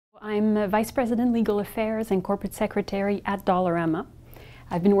I'm Vice President Legal Affairs and Corporate Secretary at Dollarama.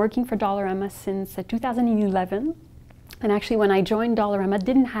 I've been working for Dollarama since 2011. And actually, when I joined Dollarama,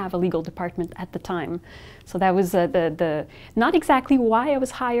 didn't have a legal department at the time. So that was not exactly why I was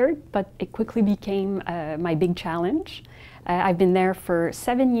hired, but it quickly became my big challenge. I've been there for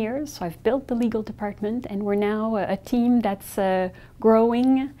 7 years, so I've built the legal department, and we're now a team that's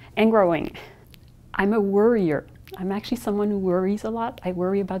growing and growing. I'm a worrier. I'm actually someone who worries a lot. I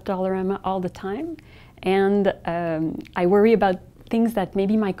worry about Dollarama all the time, and I worry about things that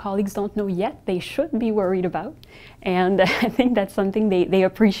maybe my colleagues don't know yet they should be worried about, and I think that's something they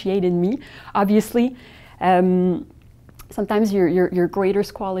appreciate in me. Obviously, sometimes your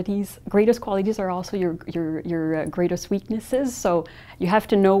greatest qualities are also your greatest weaknesses, so you have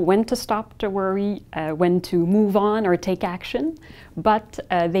to know when to stop to worry, when to move on or take action, but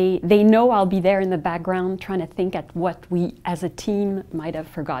they know I'll be there in the background trying to think at what we as a team might have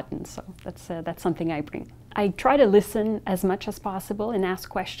forgotten, so that's something I bring. I try to listen as much as possible and ask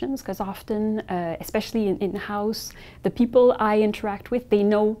questions, because often, especially in-house, the people I interact with, they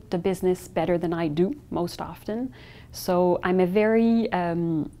know the business better than I do, most often. So I'm a very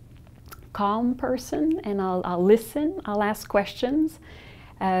calm person, and I'll listen, I'll ask questions.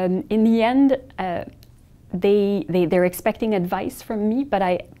 In the end, they're expecting advice from me,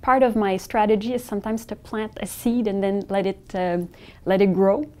 but part of my strategy is sometimes to plant a seed and then let it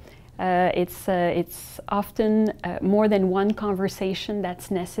grow. It's often more than one conversation that's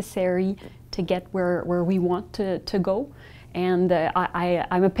necessary to get where we want to go. And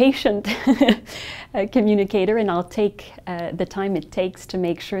I'm a patient communicator, and I'll take the time it takes to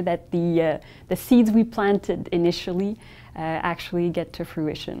make sure that the seeds we planted initially actually get to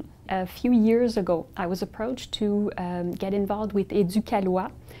fruition. A few years ago, I was approached to get involved with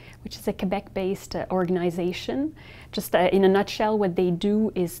Éducalois, which is a Quebec-based organization. Just in a nutshell, what they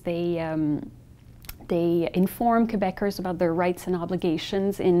do is they inform Quebecers about their rights and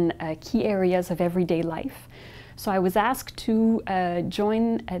obligations in key areas of everyday life. So I was asked to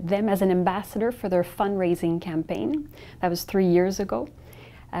join them as an ambassador for their fundraising campaign. That was 3 years ago.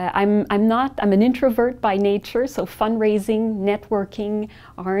 I'm an introvert by nature, so fundraising, networking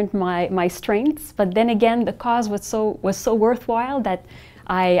aren't my strengths. But then again, the cause was so worthwhile that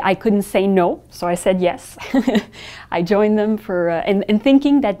I couldn't say no, so I said yes. I joined them and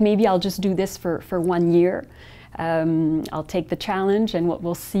thinking that maybe I'll just do this for 1 year. I'll take the challenge, and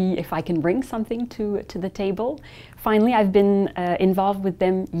we'll see if I can bring something to the table. Finally, I've been involved with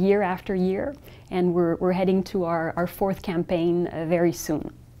them year after year, and we're heading to our 4th campaign very soon.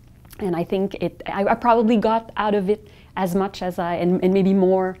 And I think I probably got out of it as much as and maybe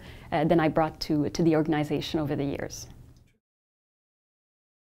more than I brought to the organization over the years.